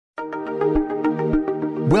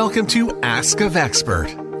Welcome to Ask of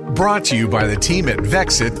Expert, brought to you by the team at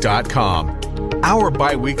Vexit.com. Our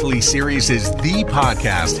bi-weekly series is the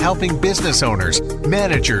podcast helping business owners,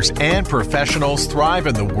 managers, and professionals thrive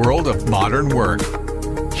in the world of modern work.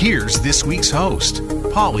 Here's this week's host,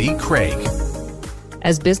 Polly Craig.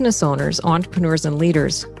 As business owners, entrepreneurs, and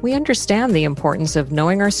leaders, we understand the importance of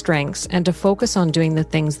knowing our strengths and to focus on doing the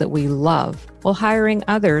things that we love, while hiring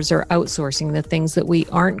others or outsourcing the things that we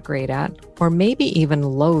aren't great at, or maybe even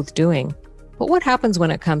loathe doing. But what happens when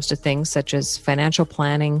it comes to things such as financial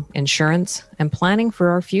planning, insurance, and planning for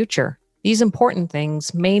our future? These important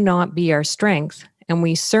things may not be our strength, and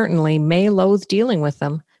we certainly may loathe dealing with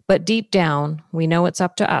them, but deep down, we know it's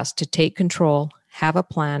up to us to take control, have a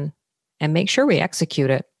plan, and make sure we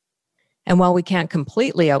execute it. And while we can't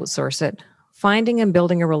completely outsource it, finding and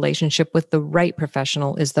building a relationship with the right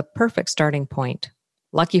professional is the perfect starting point.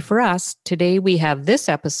 Lucky for us, today we have this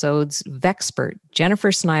episode's Vexpert,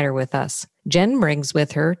 Jennifer Snyder, with us. Jen brings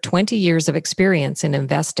with her 20 years of experience in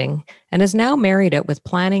investing and has now married it with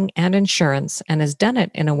planning and insurance and has done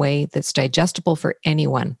it in a way that's digestible for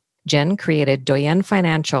anyone. Jen created Doyen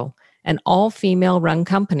Financial, an all-female run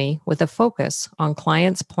company with a focus on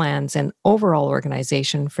clients' plans and overall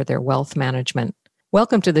organization for their wealth management.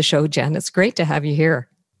 Welcome to the show, Jen. It's great to have you here.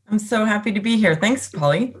 I'm so happy to be here. Thanks,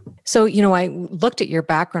 Polly. So, I looked at your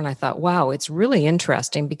background. I thought, wow, it's really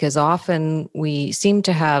interesting because often we seem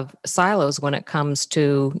to have silos when it comes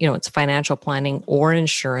to, it's financial planning or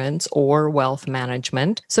insurance or wealth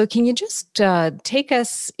management. So can you just take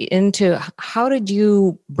us into how did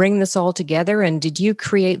you bring this all together? And did you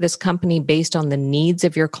create this company based on the needs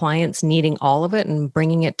of your clients needing all of it and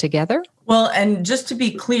bringing it together? Well, and just to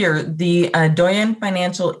be clear, the Doyen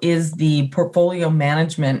Financial is the portfolio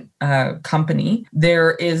management company.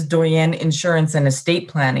 There is Doyen Insurance and Estate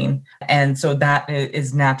Planning. And so that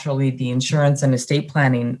is naturally the insurance and estate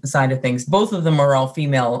planning side of things. Both of them are all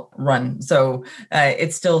female run. So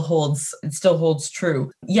it still holds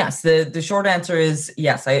true. Yes, the short answer is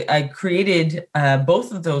yes. I created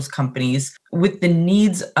both of those companies with the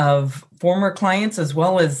needs of former clients as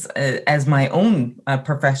well as my own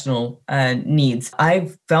professional needs.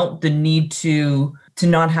 I've felt the need to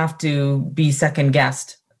not have to be second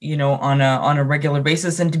guessed, on a regular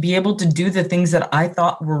basis, and to be able to do the things that I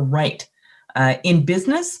thought were right in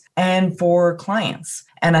business and for clients.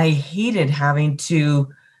 And I hated having to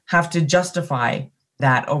justify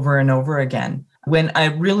that over and over again. When I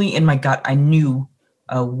really, in my gut, I knew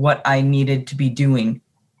what I needed to be doing.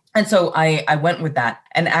 And so I went with that.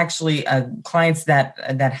 And actually, clients that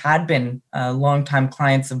had been longtime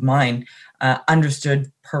clients of mine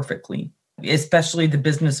understood perfectly, especially the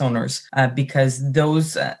business owners, because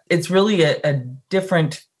those it's really a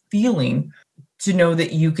different feeling to know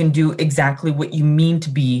that you can do exactly what you mean to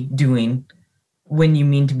be doing when you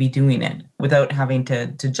mean to be doing it without having to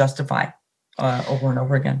justify over and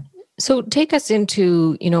over again. So take us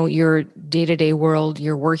into, your day-to-day world.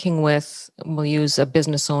 You're working with, we'll use a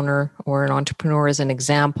business owner or an entrepreneur as an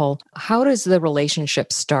example. How does the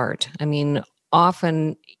relationship start? I mean,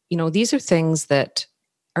 often, these are things that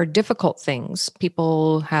are difficult things.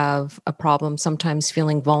 People have a problem sometimes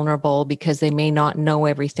feeling vulnerable because they may not know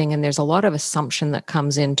everything. And there's a lot of assumption that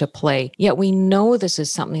comes into play. Yet we know this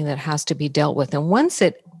is something that has to be dealt with. And once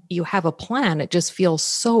you have a plan, it just feels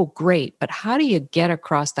so great. But how do you get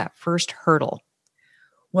across that first hurdle?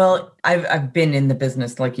 Well, I've been in the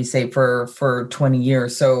business, like you say, for 20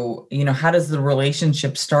 years. So, how does the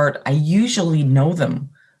relationship start? I usually know them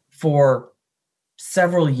for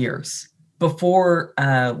several years before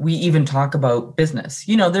we even talk about business.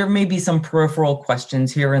 There may be some peripheral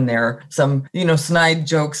questions here and there, some, snide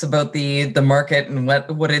jokes about the market and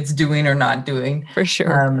what it's doing or not doing. For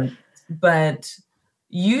sure. But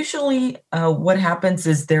usually what happens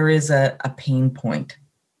is there is a pain point.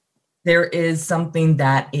 There is something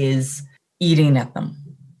that is eating at them.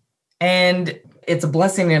 And it's a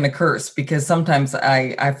blessing and a curse because sometimes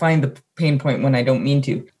I find the pain point when I don't mean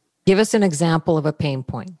to. Give us an example of a pain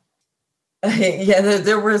point. Yeah,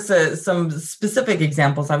 there was some specific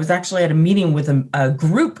examples. I was actually at a meeting with a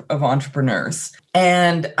group of entrepreneurs,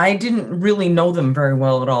 and I didn't really know them very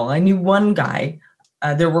well at all. I knew one guy.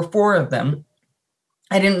 There were four of them.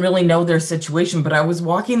 I didn't really know their situation, but I was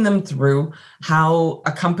walking them through how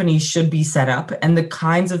a company should be set up and the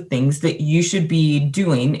kinds of things that you should be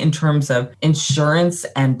doing in terms of insurance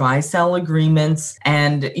and buy-sell agreements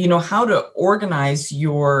and, how to organize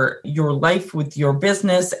your life with your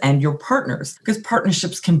business and your partners, because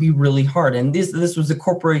partnerships can be really hard. And this was a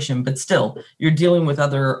corporation, but still, you're dealing with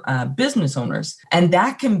other business owners. And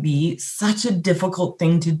that can be such a difficult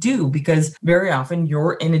thing to do because very often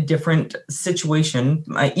you're in a different situation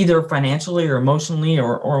struggling either financially or emotionally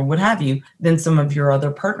or what have you than some of your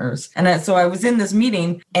other partners. And so I was in this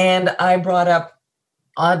meeting and I brought up,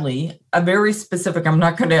 oddly, a very specific, I'm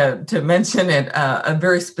not going to mention it, a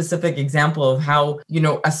very specific example of how,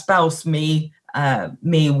 a spouse may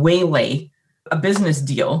waylay a business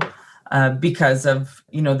deal because of,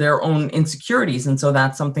 their own insecurities. And so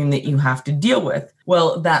that's something that you have to deal with.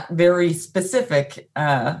 Well, that very specific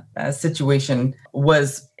situation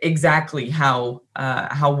was exactly how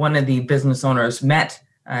one of the business owners met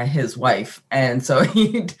his wife. And so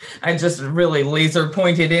I just really laser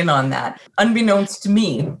pointed in on that. Unbeknownst to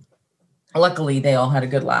me, luckily they all had a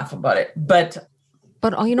good laugh about it. But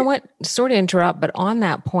you know what? Sort of interrupt, but on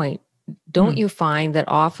that point, don't you find that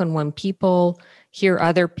often when people hear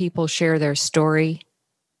other people share their story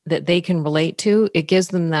that they can relate to, it gives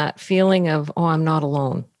them that feeling of, oh, I'm not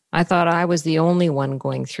alone. I thought I was the only one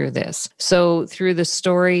going through this. So through the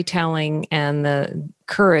storytelling and the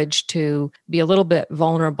courage to be a little bit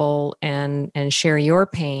vulnerable and share your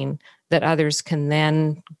pain, that others can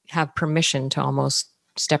then have permission to almost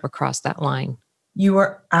step across that line. You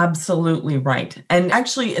are absolutely right. And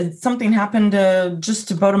actually, something happened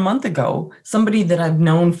just about a month ago. Somebody that I've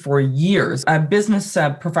known for years, a business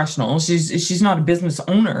professional. She's not a business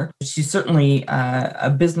owner. She's certainly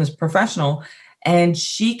a business professional. And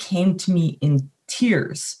she came to me in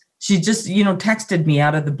tears. She just, texted me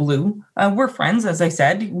out of the blue. We're friends, as I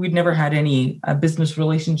said. We'd never had any business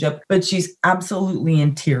relationship, but she's absolutely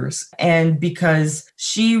in tears. And because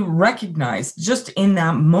she recognized just in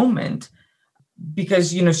that moment, because,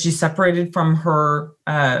 she's separated from her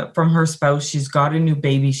spouse, she's got a new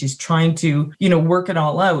baby, she's trying to, work it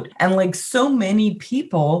all out. And like so many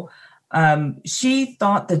people, she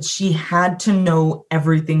thought that she had to know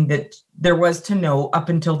everything that there was to know up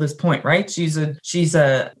until this point, right? She's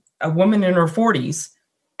a woman in her 40s.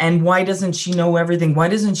 And why doesn't she know everything? Why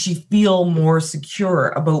doesn't she feel more secure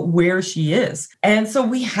about where she is? And so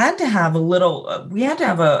we had to have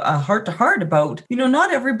a heart to heart about,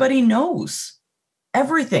 not everybody knows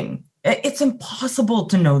everything. It's impossible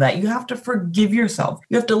to know that. You have to forgive yourself.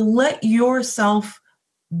 You have to let yourself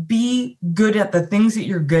be good at the things that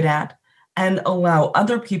you're good at and allow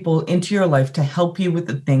other people into your life to help you with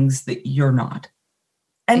the things that you're not.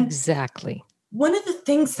 And exactly. One of the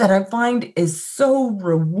things that I find is so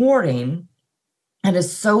rewarding and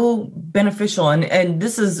is so beneficial, and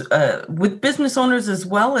this is with business owners as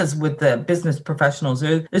well as with the business professionals,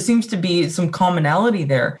 there seems to be some commonality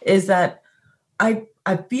there, is that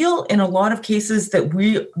I feel in a lot of cases that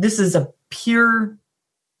this is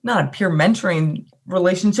not a peer mentoring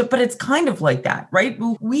relationship, but it's kind of like that, right?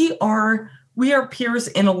 We are peers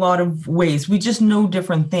in a lot of ways. We just know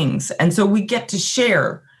different things. And so we get to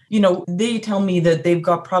share, they tell me that they've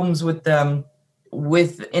got problems with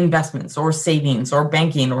investments or savings or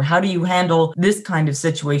banking, or how do you handle this kind of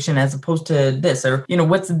situation as opposed to this, or,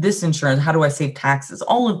 what's this insurance? How do I save taxes?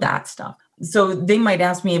 All of that stuff. So they might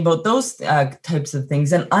ask me about those types of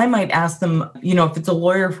things. And I might ask them, if it's a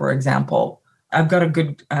lawyer, for example. I've got a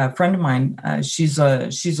good friend of mine. She's a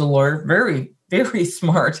lawyer, very, very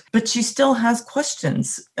smart, but she still has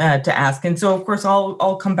questions to ask. And so, of course,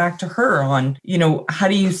 I'll come back to her on, how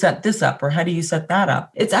do you set this up or how do you set that up?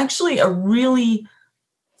 It's actually a really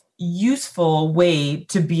useful way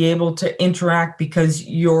to be able to interact because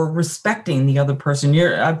you're respecting the other person.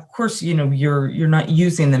 You're not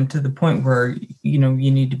using them to the point where, you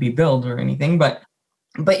need to be billed or anything, but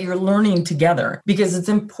you're learning together, because it's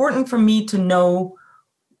important for me to know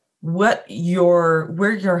where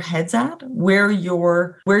your head's at, where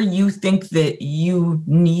you think that you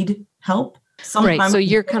need help. Sometimes, right. So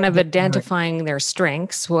you're kind of identifying their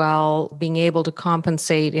strengths while being able to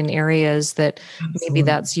compensate in areas that maybe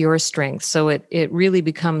that's your strength. So it really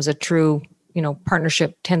becomes a true,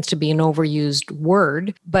 partnership tends to be an overused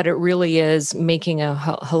word, but it really is taking a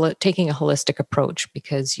holistic approach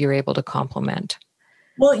because you're able to complement.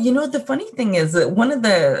 Well, the funny thing is that one of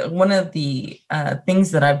the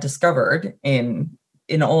things that I've discovered in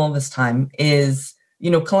all of this time is,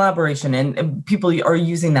 collaboration, and people are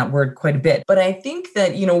using that word quite a bit. But I think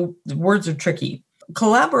that, words are tricky.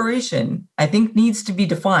 Collaboration, I think, needs to be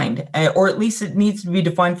defined, or at least it needs to be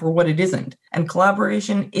defined for what it isn't. And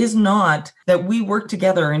collaboration is not that we work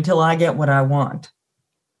together until I get what I want.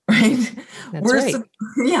 Right? That's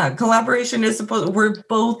right. Collaboration is we're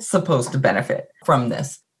both supposed to benefit from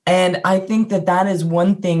this. And I think that is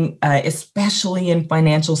one thing, especially in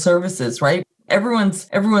financial services, right? Everyone's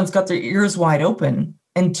got their ears wide open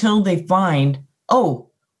until they find, oh,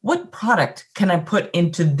 what product can I put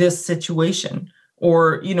into this situation?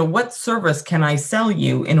 Or, what service can I sell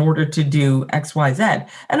you in order to do X, Y, Z?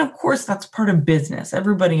 And of course, that's part of business.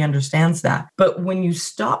 Everybody understands that. But when you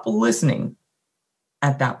stop listening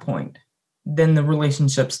at that point, then the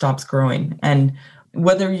relationship stops growing. And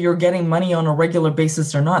whether you're getting money on a regular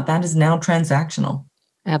basis or not, that is now transactional.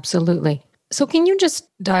 Absolutely. So can you just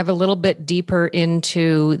dive a little bit deeper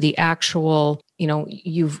into the actual,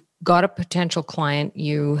 you've got a potential client,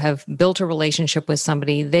 you have built a relationship with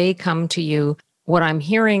somebody, they come to you. What I'm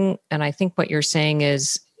hearing, and I think what you're saying,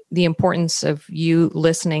 is the importance of you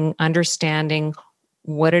listening, understanding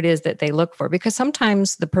what it is that they look for, because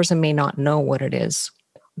sometimes the person may not know what it is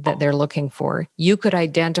that they're looking for. You could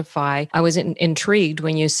identify. I was intrigued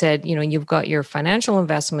when you said, you've got your financial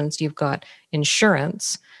investments, you've got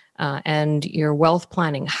insurance, and your wealth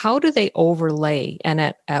planning. How do they overlay, and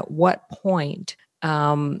at what point?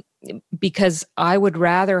 Because I would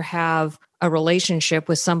rather have a relationship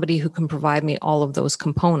with somebody who can provide me all of those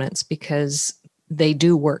components, because they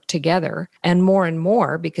do work together, and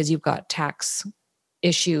more because you've got tax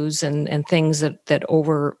issues and things that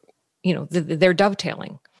over, they're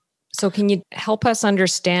dovetailing. So can you help us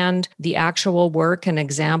understand the actual work and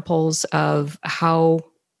examples of how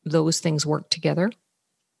those things work together?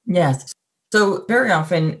 Yes. So very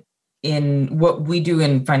often in what we do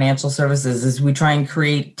in financial services is we try and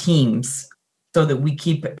create teams so that we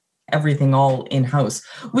keep everything all in-house,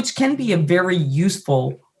 which can be a very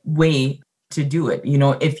useful way to do it.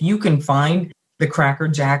 If you can find the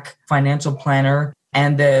crackerjack financial planner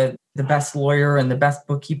and the best lawyer and the best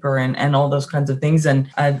bookkeeper and all those kinds of things, and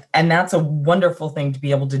that's a wonderful thing to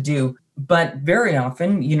be able to do. But very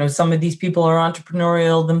often, some of these people are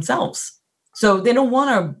entrepreneurial themselves. So they don't want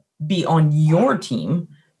to be on your team.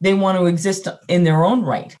 They want to exist in their own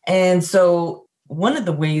right. And so one of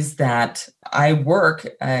the ways that I work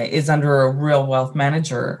is under a real wealth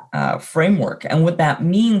manager framework. And what that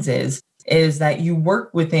means is that you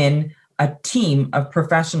work within a team of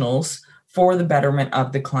professionals for the betterment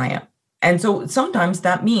of the client. And so sometimes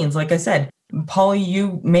that means, like I said, Polly,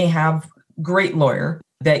 you may have a great lawyer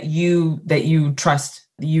that you trust,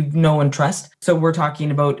 and trust. So we're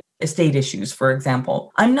talking about estate issues, for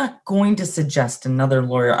example. I'm not going to suggest another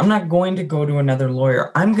lawyer. I'm not going to go to another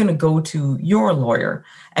lawyer. I'm going to go to your lawyer,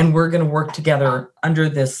 and we're going to work together under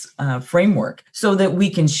this framework so that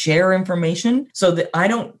we can share information, so that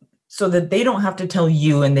they don't have to tell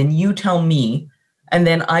you and then you tell me and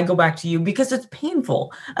then I go back to you, because it's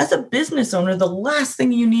painful. As a business owner, the last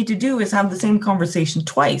thing you need to do is have the same conversation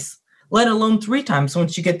twice, let alone 3 times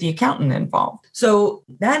once you get the accountant involved. So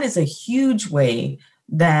that is a huge way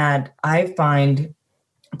that I find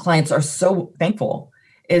clients are so thankful,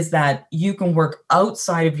 is that you can work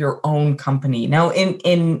outside of your own company. Now,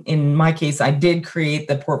 in my case, I did create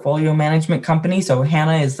the portfolio management company. So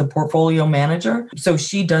Hannah is the portfolio manager. So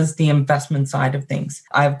she does the investment side of things.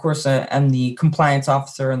 I, of course, am the compliance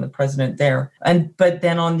officer and the president there. But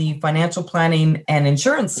then on the financial planning and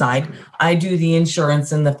insurance side, I do the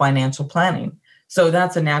insurance and the financial planning. So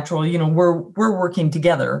that's a natural, we're working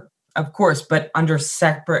together, of course, but under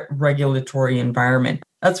separate regulatory environment.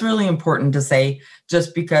 That's really important to say,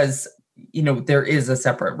 just because, there is a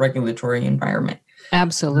separate regulatory environment.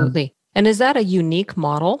 Absolutely. And is that a unique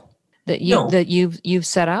model that you've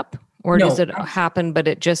set up? Or does it happen, but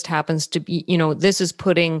it just happens to be, this is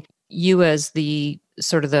putting you as the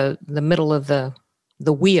sort of the middle of the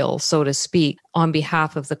wheel, so to speak, on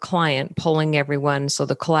behalf of the client, pulling everyone so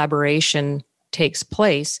the collaboration takes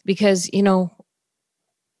place? Because,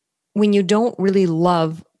 when you don't really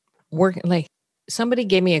love working, like somebody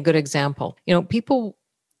gave me a good example. People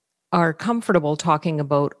are comfortable talking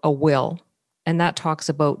about a will, and that talks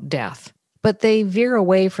about death, but they veer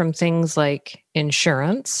away from things like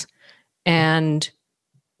insurance and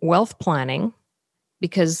wealth planning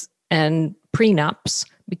and prenups,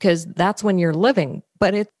 because that's when you're living.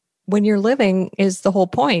 But when you're living is the whole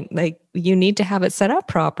point. Like, you need to have it set up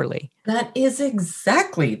properly. That is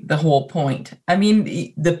exactly the whole point. I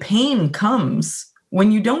mean, the pain comes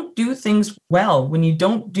when you don't do things well, when you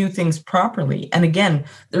don't do things properly. And again,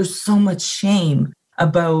 there's so much shame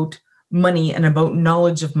about money and about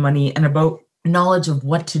knowledge of money and about knowledge of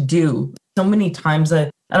what to do. So many times, and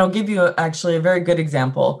I'll give you actually a very good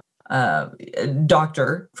example. A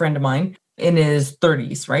doctor friend of mine in his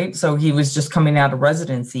 30s, right? So he was just coming out of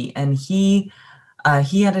residency, and he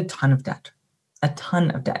had a ton of debt,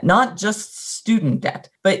 not just student debt,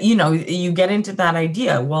 but you get into that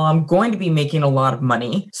idea. Well, I'm going to be making a lot of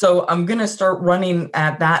money, so I'm going to start running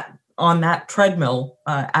on that treadmill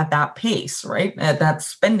at that pace, right? At that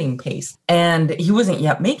spending pace. And he wasn't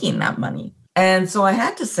yet making that money. And so I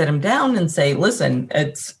had to sit him down and say, listen,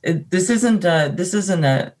 this isn't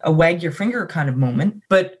a wag your finger kind of moment,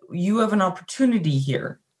 but you have an opportunity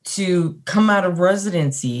here to come out of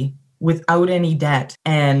residency without any debt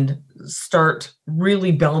and start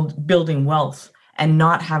really building wealth and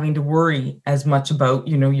not having to worry as much about,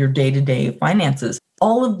 your day-to-day finances.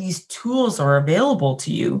 All of these tools are available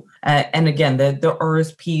to you. And again, the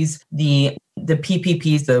RSPs, the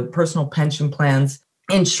PPPs, the personal pension plans,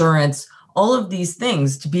 insurance, all of these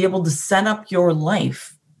things to be able to set up your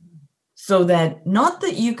life so that not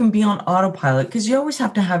that you can be on autopilot, because you always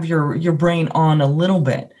have to have your brain on a little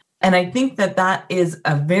bit. And I think that is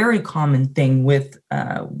a very common thing with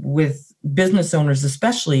business owners,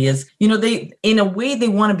 especially is, they, in a way, they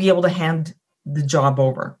want to be able to hand the job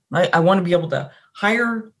over, right? I want to be able to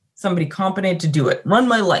hire somebody competent to do it. Run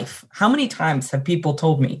my life. How many times have people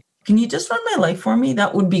told me, can you just run my life for me?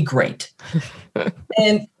 That would be great.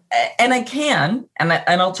 And I can, and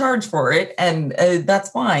I'll charge for it. And that's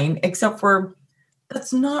fine, except for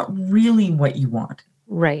that's not really what you want.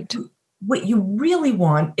 Right. What you really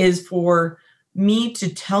want is for me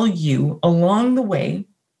to tell you along the way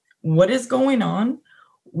what is going on,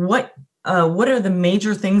 what are the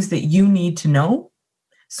major things that you need to know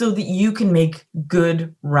so that you can make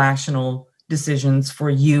good, rational decisions for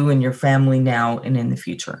you and your family now and in the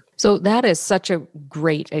future. So that is such a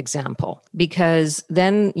great example, because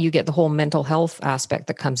then you get the whole mental health aspect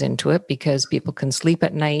that comes into it, because people can sleep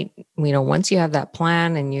at night. Once you have that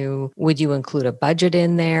plan, and would you include a budget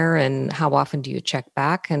in there, and how often do you check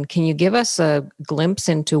back? And can you give us a glimpse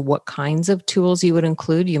into what kinds of tools you would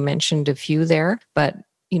include? You mentioned a few there, but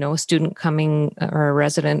a student coming or a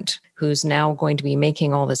resident who's now going to be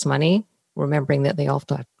making all this money, remembering that they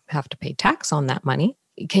also have to pay tax on that money.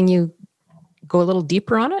 Can you go a little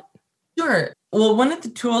deeper on it? Sure. Well, one of the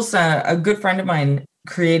tools, a good friend of mine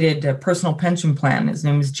created a personal pension plan. His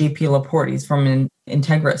name is JP Laporte. He's from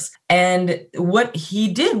Integris. And what he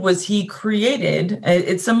did was he created,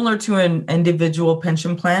 it's similar to an individual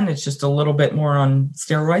pension plan. It's just a little bit more on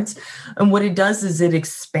steroids. And what it does is it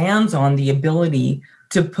expands on the ability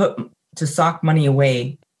to sock money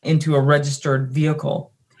away into a registered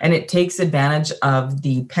vehicle. And it takes advantage of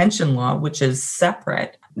the pension law, which is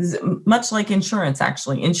separate, much like insurance,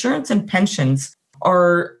 actually. Insurance and pensions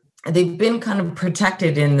they've been kind of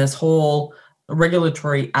protected in this whole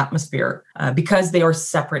regulatory atmosphere because they are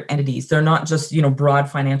separate entities. They're not just, broad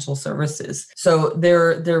financial services. So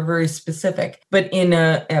they're very specific. But in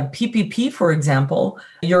a PPP, for example,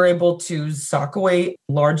 you're able to sock away a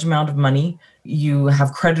large amount of money. You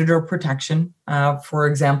have creditor protection, for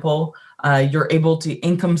example. You're able to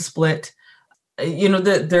income split.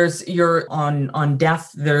 You're on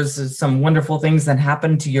death. There's some wonderful things that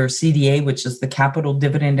happen to your CDA, which is the capital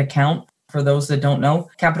dividend account. For those that don't know,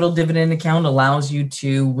 capital dividend account allows you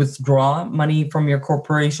to withdraw money from your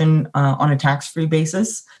corporation on a tax-free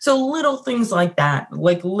basis. So little things like that,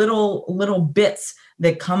 like little bits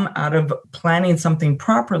that come out of planning something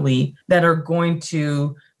properly that are going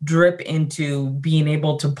to drip into being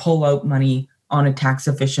able to pull out money on a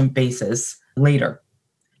tax-efficient basis later.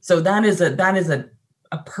 So that is a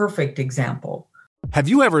perfect example. Have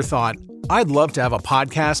you ever thought, I'd love to have a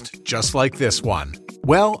podcast just like this one?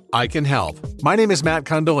 Well, I can help. My name is Matt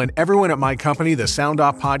Kundle, and everyone at my company, the Sound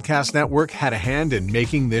Off Podcast Network, had a hand in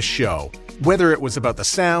making this show. Whether it was about the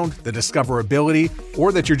sound, the discoverability,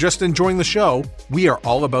 or that you're just enjoying the show, we are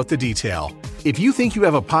all about the detail. If you think you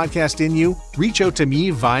have a podcast in you, reach out to me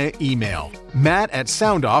via email,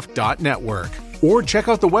 matt@soundoff.network. Or check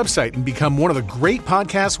out the website and become one of the great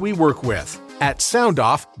podcasts we work with at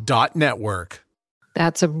soundoff.network.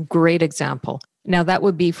 That's a great example. Now, that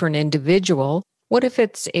would be for an individual. What if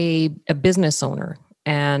it's a business owner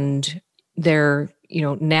and they're,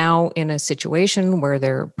 now in a situation where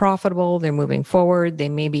they're profitable, they're moving forward, they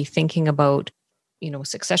may be thinking about,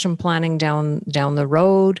 succession planning down the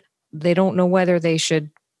road. They don't know whether they should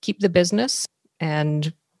keep the business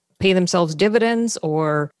and pay themselves dividends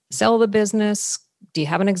or sell the business. Do you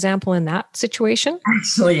have an example in that situation?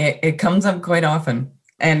 Actually, it comes up quite often.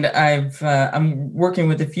 And I'm working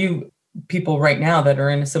with a few people right now that are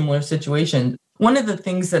in a similar situation. One of the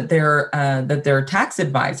things that their tax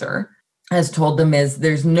advisor has told them is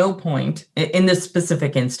there's no point in this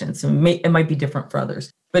specific instance. It might be different for others,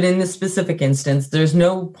 but in this specific instance, there's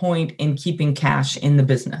no point in keeping cash in the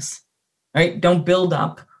business, right? Don't build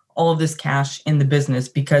up all of this cash in the business,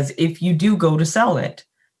 because if you do go to sell it,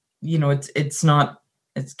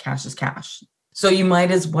 it's cash is cash. So you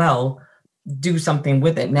might as well do something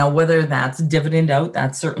with it. Now, whether that's dividend out,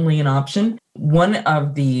 that's certainly an option. One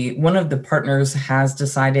of the partners has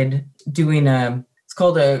decided doing It's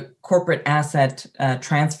called a corporate asset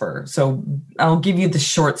transfer. So I'll give you the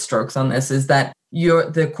short strokes on this, is that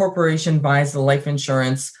the corporation buys the life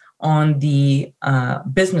insurance on the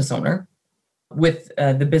business owner, with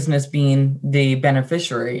the business being the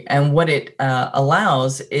beneficiary. And what it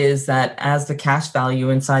allows is that as the cash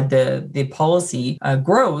value inside the policy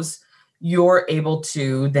grows, you're able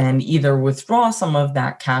to then either withdraw some of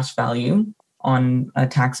that cash value on a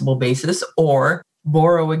taxable basis or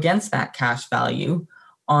borrow against that cash value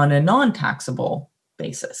on a non-taxable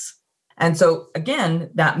basis. And so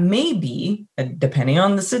again, that may be, depending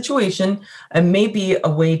on the situation, it may be a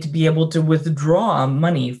way to be able to withdraw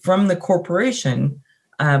money from the corporation,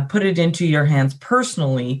 put it into your hands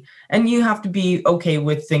personally, and you have to be okay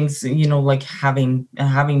with things, like having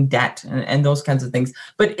debt and those kinds of things.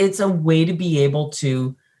 But it's a way to be able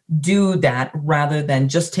to do that rather than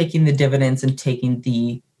just taking the dividends and taking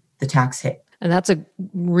the tax hit. And that's a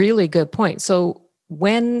really good point. So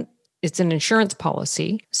when it's an insurance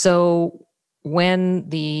policy, so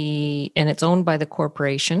and it's owned by the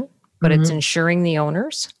corporation, but it's insuring the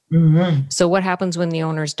owners. Mm-hmm. So what happens when the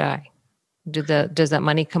owners die? Does that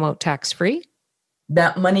money come out tax-free?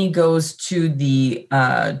 That money goes to the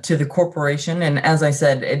corporation, and as I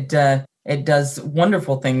said, it does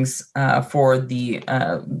wonderful things for the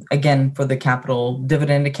capital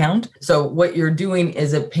dividend account. So what you're doing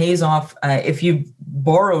is it pays off, if you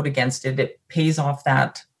borrowed against it, it pays off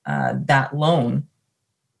that loan.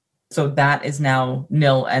 So that is now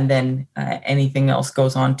nil, and then anything else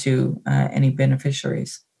goes on to any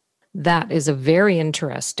beneficiaries. That is a very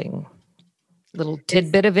interesting little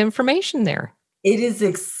tidbit of information there. It is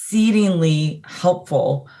exceedingly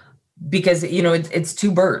helpful because, it's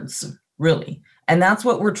two birds, really. And that's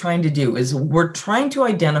what we're trying to do, is we're trying to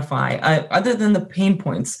identify, other than the pain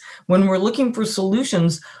points, when we're looking for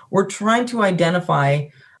solutions, we're trying to identify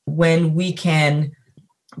when we can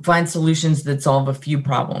find solutions that solve a few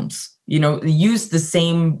problems. Use the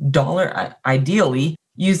same dollar, ideally,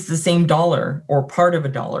 use the same dollar or part of a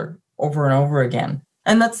dollar over and over again.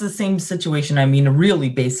 And that's the same situation. I mean, a really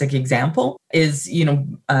basic example is,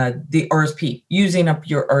 the RSP, using up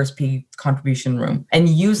your RSP contribution room and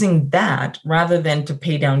using that rather than to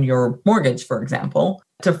pay down your mortgage, for example,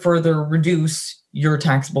 to further reduce your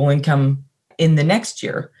taxable income in the next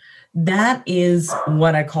year. That is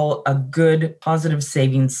what I call a good positive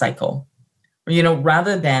savings cycle.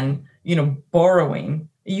 Rather than, borrowing,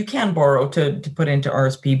 you can borrow to put into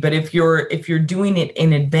RSP, but if you're doing it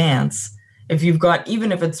in advance, if you've got,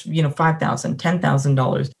 even if it's, $5,000,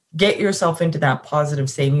 $10,000, get yourself into that positive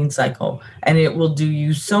savings cycle, and it will do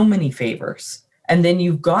you so many favors. And then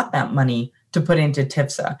you've got that money to put into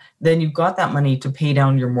TIPSA. Then you've got that money to pay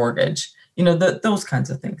down your mortgage, those kinds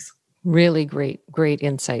of things. Really great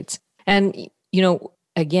insights. And,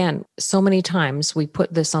 again, so many times we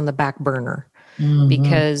put this on the back burner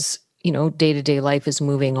because, day-to-day life is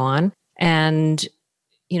moving on. And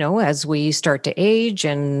as we start to age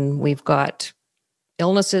and we've got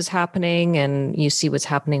illnesses happening and you see what's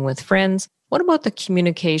happening with friends, what about the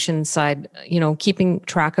communication side, keeping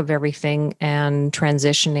track of everything and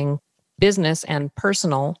transitioning business and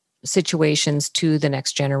personal situations to the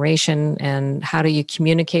next generation? And how do you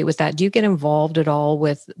communicate with that? Do you get involved at all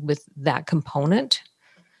with that component?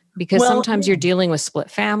 Because sometimes you're dealing with split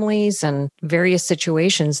families and various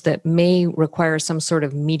situations that may require some sort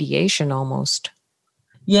of mediation almost.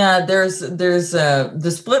 Yeah, there's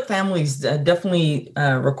the split families definitely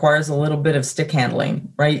requires a little bit of stick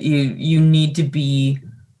handling, right? You need to be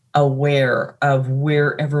aware of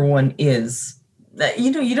where everyone is.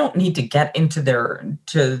 You don't need to get into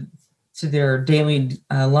their daily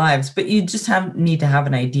lives, but you just need to have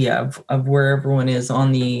an idea of where everyone is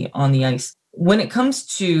on the ice. When it comes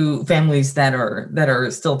to families that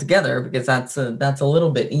are still together, because that's a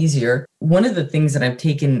little bit easier. One of the things that I've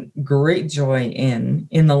taken great joy in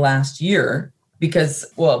the last year, because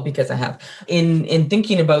I have, in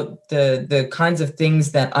thinking about the kinds of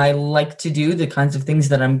things that I like to do, the kinds of things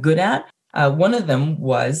that I'm good at, one of them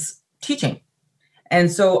was teaching.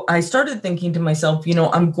 And so I started thinking to myself,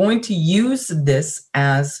 I'm going to use this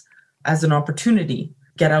as an opportunity.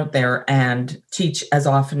 Get out there and teach as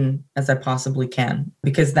often as I possibly can,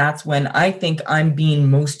 because that's when I think I'm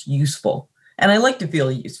being most useful. And I like to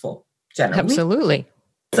feel useful, generally. Absolutely.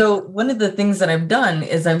 So one of the things that I've done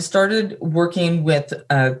is I've started working with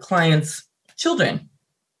clients' children.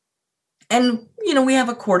 And, we have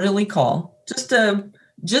a quarterly call,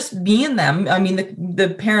 just me and them. I mean, the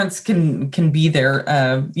parents can be there,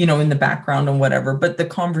 in the background and whatever, but the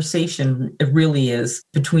conversation, it really is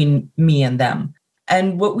between me and them.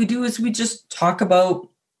 And what we do is we just talk about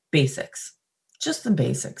basics, just the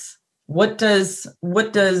basics. what does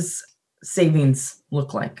savings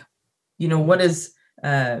look like? What is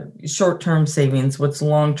short-term savings? What's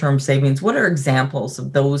long-term savings? What are examples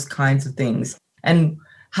of those kinds of things? And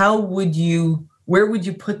where would you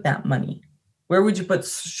put that money? Where would you put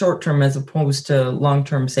short-term as opposed to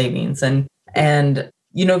long-term savings? And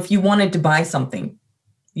if you wanted to buy something,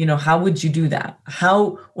 how would you do that?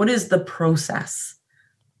 What is the process?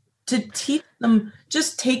 To teach them,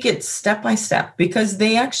 just take it step by step, because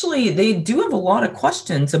they do have a lot of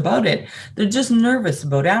questions about it. They're just nervous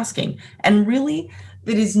about asking. And really,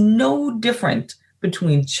 it is no different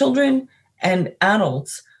between children and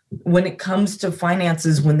adults when it comes to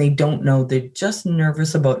finances. When they don't know, they're just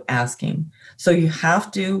nervous about asking. So you have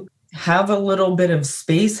to have a little bit of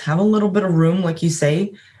space, have a little bit of room, like you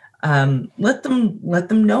say. Let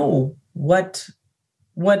them know what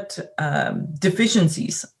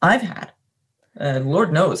deficiencies I've had.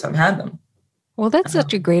 Lord knows I've had them. Well, that's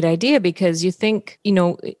such a great idea, because you think,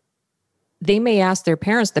 they may ask their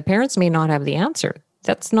parents. The parents may not have the answer.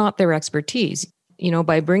 That's not their expertise.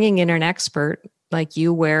 By bringing in an expert like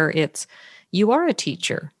you, where you are a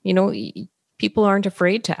teacher, people aren't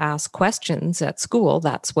afraid to ask questions at school.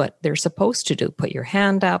 That's what they're supposed to do. Put your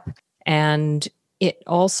hand up. And it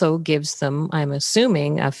also gives them, I'm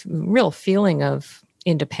assuming, a real feeling of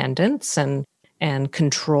independence and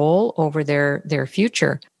control over their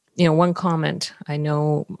future. One comment I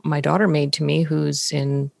know my daughter made to me, who's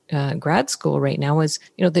in grad school right now, is,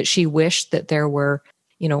 that she wished that there were,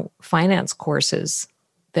 finance courses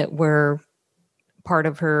that were part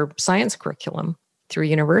of her science curriculum through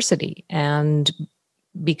university. And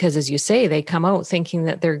because, as you say, they come out thinking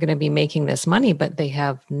that they're going to be making this money, but they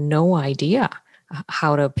have no idea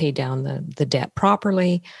how to pay down the debt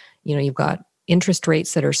properly. You've got interest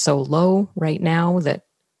rates that are so low right now that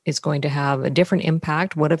is going to have a different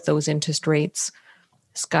impact. What if those interest rates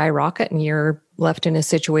skyrocket and you're left in a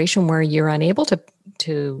situation where you're unable to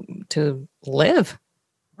live?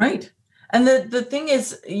 Right. And the thing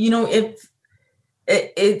is, if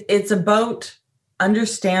it's about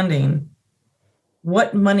understanding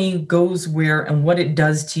what money goes where and what it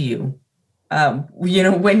does to you.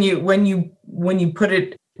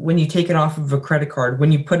 When you take it off of a credit card,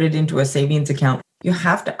 when you put it into a savings account, you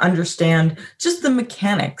have to understand just the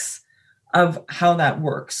mechanics of how that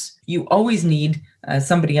works. You always need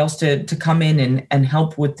somebody else to come in and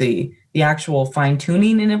help with the actual fine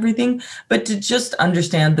tuning and everything, but to just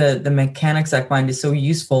understand the mechanics, I find is so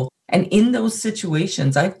useful. And in those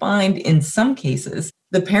situations, I find in some cases,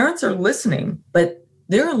 the parents are listening, but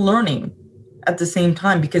they're learning at the same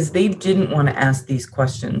time, because they didn't want to ask these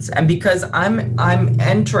questions. And because I'm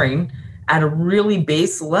entering at a really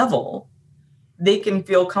base level, they can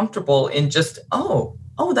feel comfortable in just, oh,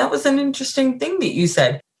 that was an interesting thing that you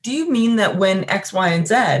said. Do you mean that when X, Y, and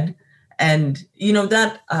Z? And,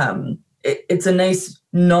 that it's a nice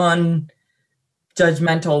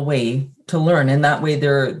non-judgmental way to learn. And that way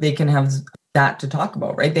they can have that to talk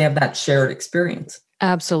about, right? They have that shared experience.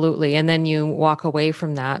 Absolutely. And then you walk away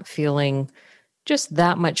from that feeling just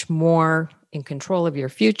that much more in control of your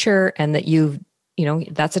future, and that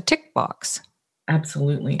that's a tick box.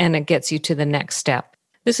 Absolutely. And it gets you to the next step.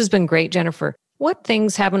 This has been great, Jennifer. What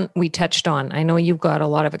things haven't we touched on? I know you've got a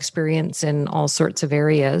lot of experience in all sorts of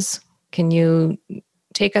areas. Can you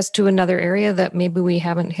take us to another area that maybe we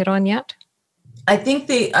haven't hit on yet? I think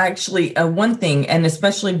they actually, one thing, and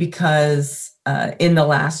especially because in the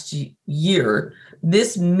last year,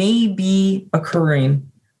 this may be occurring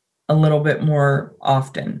a little bit more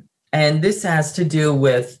often. And this has to do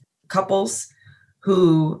with couples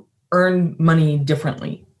who earn money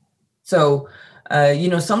differently. So,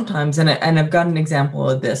 sometimes, and I've got an example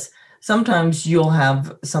of this, sometimes you'll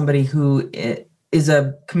have somebody who is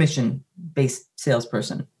a commission-based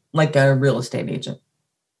salesperson, like a real estate agent.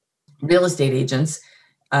 Real estate agents,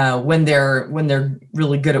 when they're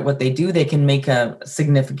really good at what they do, they can make a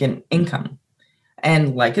significant income.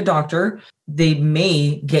 And like a doctor, they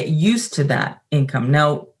may get used to that income.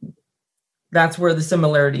 Now, that's where the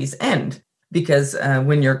similarities end, because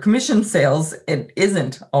when you're commission sales, it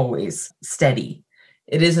isn't always steady.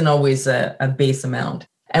 It isn't always a base amount.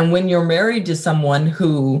 And when you're married to someone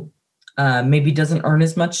who maybe doesn't earn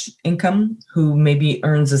as much income, who maybe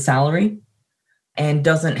earns a salary and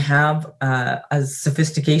doesn't have a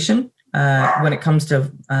sophistication when it comes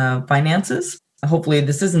to finances, hopefully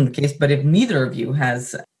this isn't the case, but if neither of you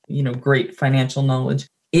has, great financial knowledge,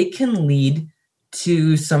 it can lead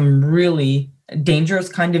to some really dangerous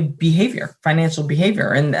kind of behavior, financial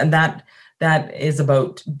behavior. And that that is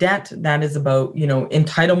about debt, that is about,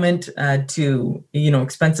 entitlement to,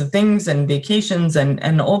 expensive things and vacations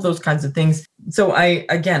and all those kinds of things. So I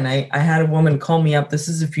had a woman call me up, this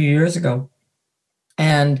is a few years ago,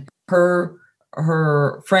 and her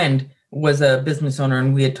friend was a business owner,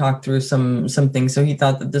 and we had talked through some things. So he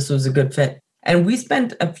thought that this was a good fit. And we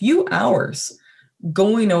spent a few hours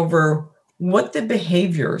going over what the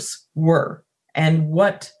behaviors were and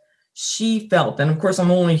what she felt. And of course, I'm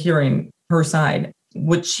only hearing her side,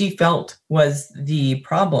 what she felt was the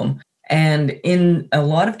problem. And in a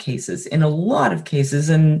lot of cases,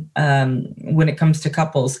 and when it comes to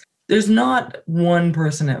couples, there's not one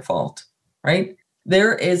person at fault, right?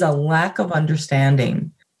 There is a lack of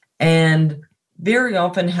understanding. And very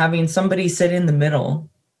often having somebody sit in the middle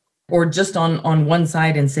or just on one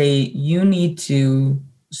side and say, you need to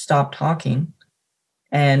stop talking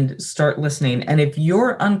and start listening. And if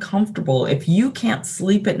you're uncomfortable, if you can't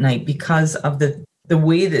sleep at night because of the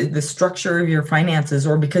way that the structure of your finances,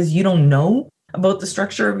 or because you don't know about the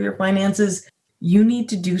structure of your finances, you need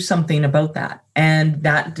to do something about that. And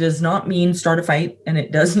that does not mean start a fight, and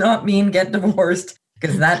it does not mean get divorced,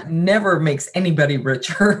 because that never makes anybody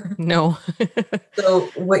richer. No. So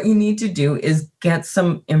what you need to do is get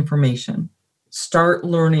some information, start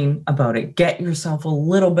learning about it, get yourself a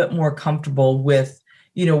little bit more comfortable with,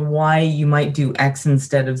 why you might do X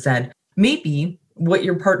instead of Z. Maybe what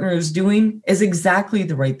your partner is doing is exactly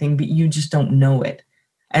the right thing, but you just don't know it.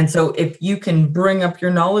 And so if you can bring up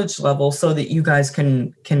your knowledge level so that you guys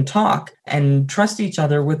can talk and trust each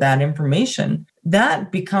other with that information,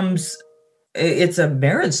 that becomes, it's a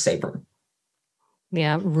marriage saver.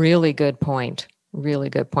 Yeah, really good point. Really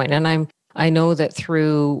good point. And I know that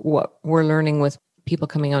through what we're learning with people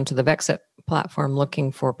coming onto the Vexit platform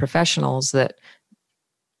looking for professionals, that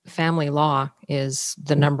family law is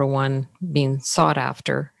the number one being sought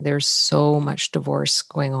after. There's so much divorce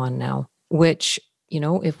going on now, which,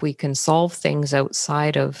 if we can solve things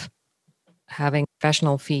outside of having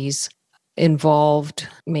professional fees involved,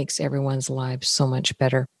 makes everyone's lives so much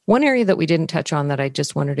better. One area that we didn't touch on that I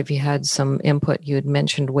just wondered if you had some input, you had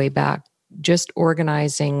mentioned way back, just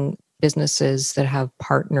organizing businesses that have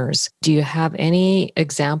partners. Do you have any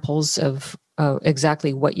examples of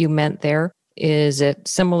exactly what you meant there? Is it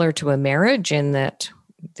similar to a marriage in that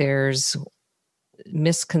there's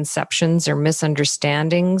misconceptions or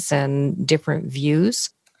misunderstandings and different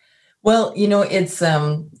views? Well, it's,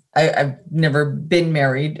 I've never been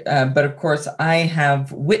married, but of course I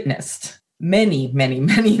have witnessed many, many,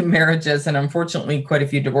 many marriages and unfortunately quite a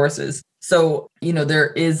few divorces. So,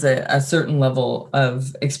 there is a certain level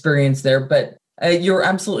of experience there, but you're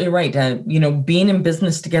absolutely right. Being in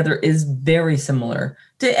business together is very similar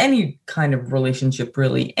to any kind of relationship,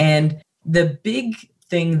 really. And the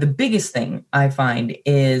biggest thing I find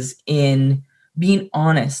is in being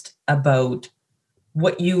honest about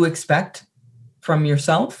what you expect from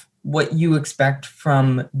yourself, what you expect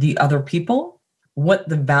from the other people, what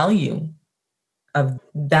the value of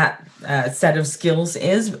that set of skills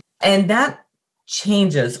is. And that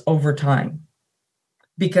changes over time.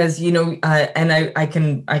 Because, and I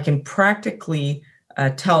can practically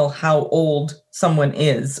tell how old someone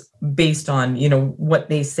is based on, what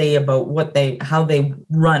they say about how they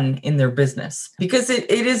run in their business, because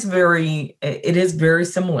it is very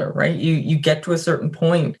similar, right? You get to a certain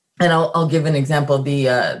point, and I'll give an example.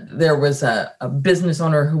 There was a business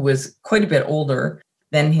owner who was quite a bit older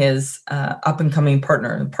than his up and coming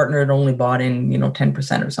partner. The partner had only bought in,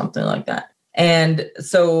 10% or something like that. And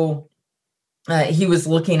so he was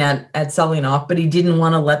looking at selling off, but he didn't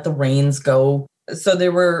want to let the reins go. So they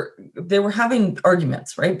were having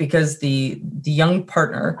arguments, right? Because the young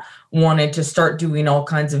partner wanted to start doing all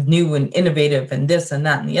kinds of new and innovative and this and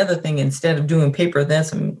that and the other thing instead of doing paper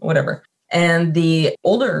this and whatever. And the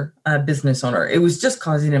older business owner, it was just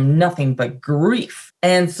causing him nothing but grief.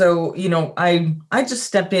 And so, I just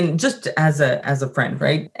stepped in just as a friend,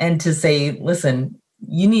 right? And to say, listen,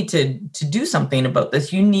 you need to do something about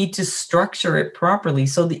this. You need to structure it properly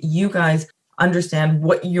so that you guys understand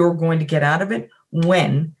what you're going to get out of it,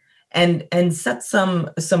 when, and set some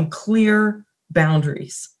clear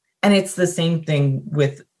boundaries. And it's the same thing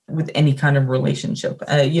with any kind of relationship.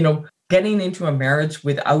 Getting into a marriage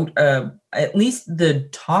without at least the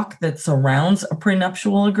talk that surrounds a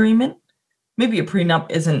prenuptial agreement. Maybe a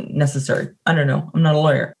prenup isn't necessary. I don't know. I'm not a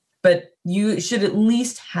lawyer. But you should at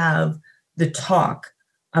least have the talk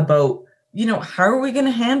about, how are we going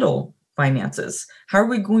to handle finances? How are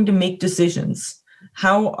we going to make decisions?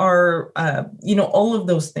 How are, all of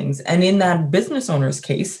those things. And in that business owner's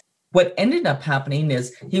case, what ended up happening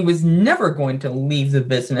is he was never going to leave the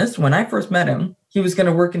business. When I first met him, he was going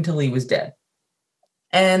to work until he was dead.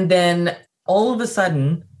 And then all of a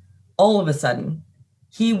sudden,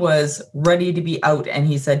 he was ready to be out. And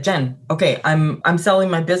he said, Jen, okay, I'm selling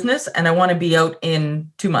my business and I want to be out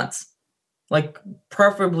in 2 months, like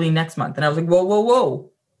preferably next month. And I was like,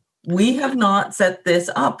 whoa. We have not set this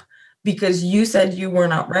up because you said you were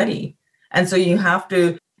not ready. And so you have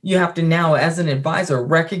to now, as an advisor,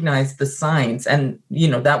 recognize the signs. And,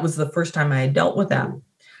 that was the first time I had dealt with that.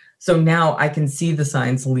 So now I can see the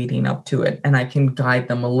signs leading up to it and I can guide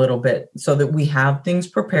them a little bit so that we have things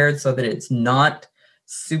prepared so that it's not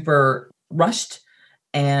super rushed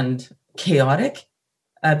and chaotic,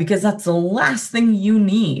 because that's the last thing you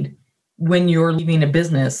need when you're leaving a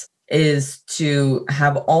business, is to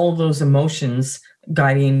have all of those emotions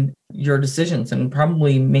guiding your decisions and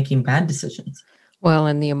probably making bad decisions. Well,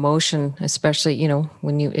 and the emotion, especially,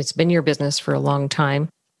 when it's been your business for a long time,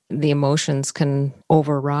 the emotions can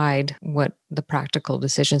override what the practical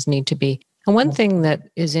decisions need to be. And one thing that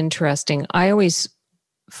is interesting, I always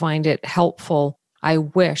find it helpful. I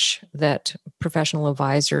wish that professional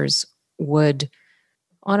advisors would,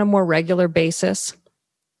 on a more regular basis,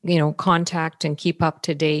 contact and keep up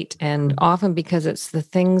to date. And often because it's the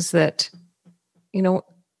things that,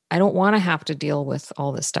 I don't want to have to deal with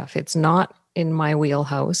all this stuff. It's not in my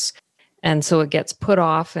wheelhouse. And so it gets put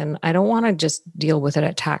off, and I don't want to just deal with it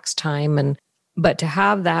at tax time. But to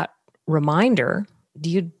have that reminder,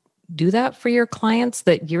 do you do that for your clients,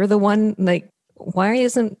 that you're the one, like,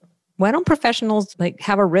 why don't professionals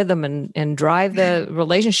have a rhythm and drive the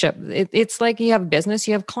relationship? It's like you have business,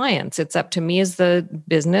 you have clients. It's up to me as the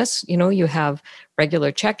business. You have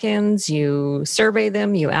regular check-ins, you survey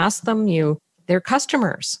them, you ask them, they're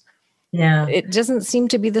customers. Yeah. It doesn't seem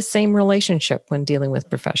to be the same relationship when dealing with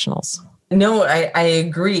professionals. No, I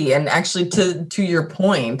agree. And actually, to your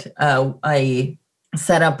point, I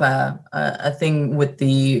set up a thing with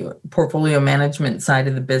the portfolio management side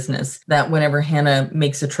of the business that whenever Hannah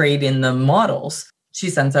makes a trade in the models, she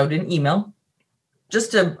sends out an email,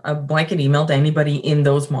 just a blanket email to anybody in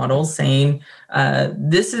those models saying,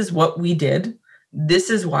 this is what we did, this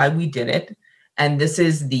is why we did it, and this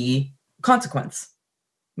is the consequence.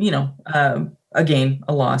 A gain,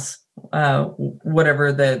 a loss,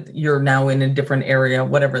 whatever that you're now in a different area,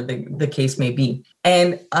 whatever the case may be.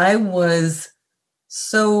 And I was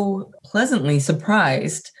so pleasantly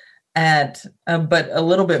surprised but a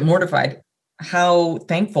little bit mortified, how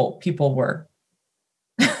thankful people were.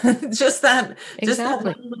 just that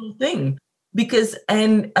little thing. Because,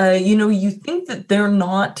 you think that they're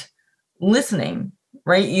not listening,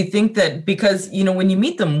 right? You think that because, when you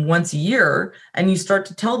meet them once a year and you start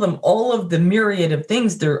to tell them all of the myriad of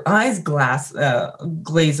things, their eyes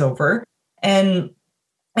glaze over, and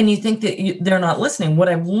you think that they're not listening. What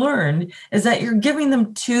I've learned is that you're giving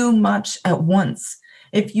them too much at once.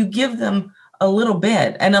 If you give them a little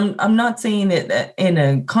bit, and I'm not saying it in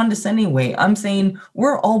a condescending way, I'm saying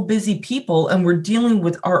we're all busy people and we're dealing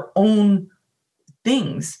with our own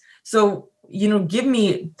things. So, give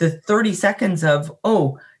me the 30 seconds of,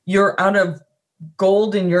 oh, you're out of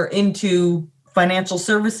gold and you're into financial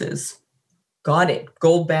services. Got it.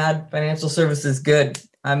 Gold bad, financial services good.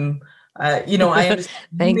 I understand.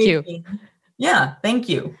 Thank you. Yeah, thank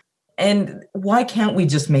you. And why can't we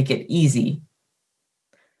just make it easier,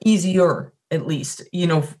 at least,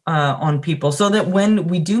 on people, so that when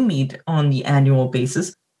we do meet on the annual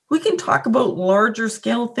basis, we can talk about larger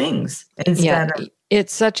scale things instead of.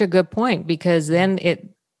 It's such a good point, because then it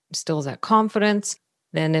instills that confidence.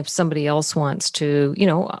 Then if somebody else wants to,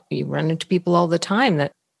 you run into people all the time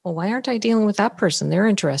that, well, why aren't I dealing with that person? They're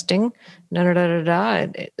interesting.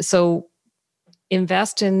 So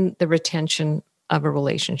invest in the retention of a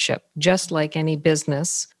relationship, just like any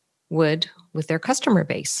business would with their customer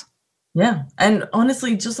base. Yeah. And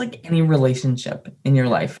honestly, just like any relationship in your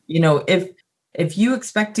life, if you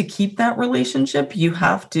expect to keep that relationship, you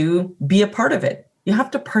have to be a part of it. You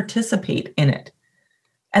have to participate in it.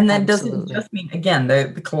 And that doesn't just mean, again,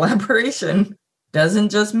 the collaboration doesn't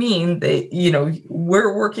just mean that,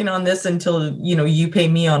 we're working on this until, you pay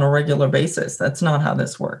me on a regular basis. That's not how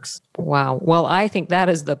this works. Wow. Well, I think that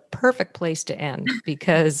is the perfect place to end,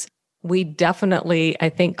 because we definitely, I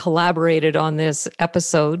think, collaborated on this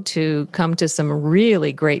episode to come to some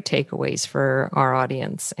really great takeaways for our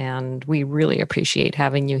audience. And we really appreciate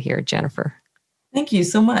having you here, Jennifer. Thank you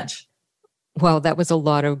so much. Well, that was a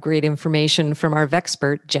lot of great information from our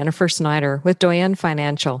Vexpert, Jennifer Snyder with Doyen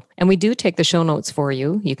Financial. And we do take the show notes for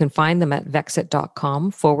you. You can find them at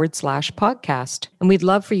vexit.com/podcast. And we'd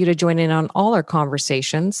love for you to join in on all our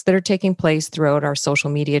conversations that are taking place throughout our social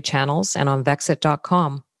media channels and on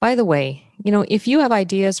vexit.com. By the way, if you have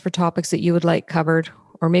ideas for topics that you would like covered,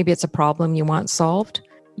 or maybe it's a problem you want solved,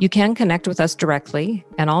 you can connect with us directly,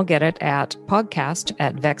 and I'll get it at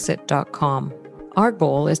podcast@vexit.com. Our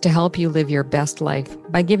goal is to help you live your best life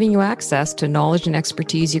by giving you access to knowledge and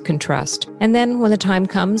expertise you can trust. And then when the time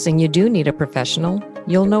comes and you do need a professional,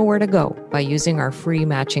 you'll know where to go by using our free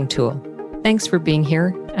matching tool. Thanks for being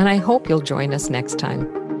here, and I hope you'll join us next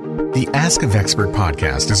time. The Ask a Vexpert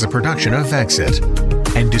podcast is a production of Vexit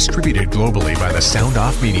and distributed globally by the Sound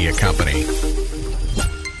Off Media Company.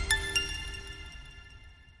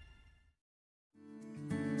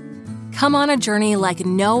 Come on a journey like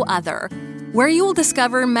no other, where you will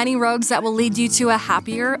discover many roads that will lead you to a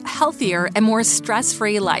happier, healthier, and more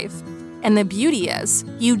stress-free life. And the beauty is,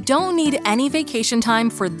 you don't need any vacation time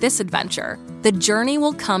for this adventure. The journey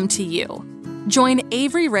will come to you. Join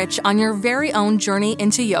Avery Rich on your very own journey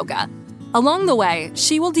into yoga. Along the way,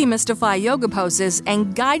 she will demystify yoga poses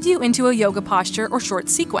and guide you into a yoga posture or short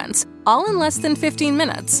sequence, all in less than 15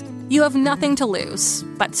 minutes. You have nothing to lose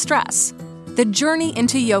but stress. The Journey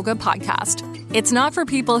into Yoga podcast. It's not for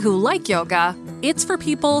people who like yoga, it's for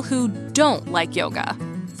people who don't like yoga.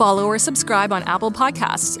 Follow or subscribe on Apple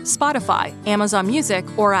Podcasts, Spotify, Amazon Music,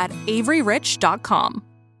 or at averyrich.com.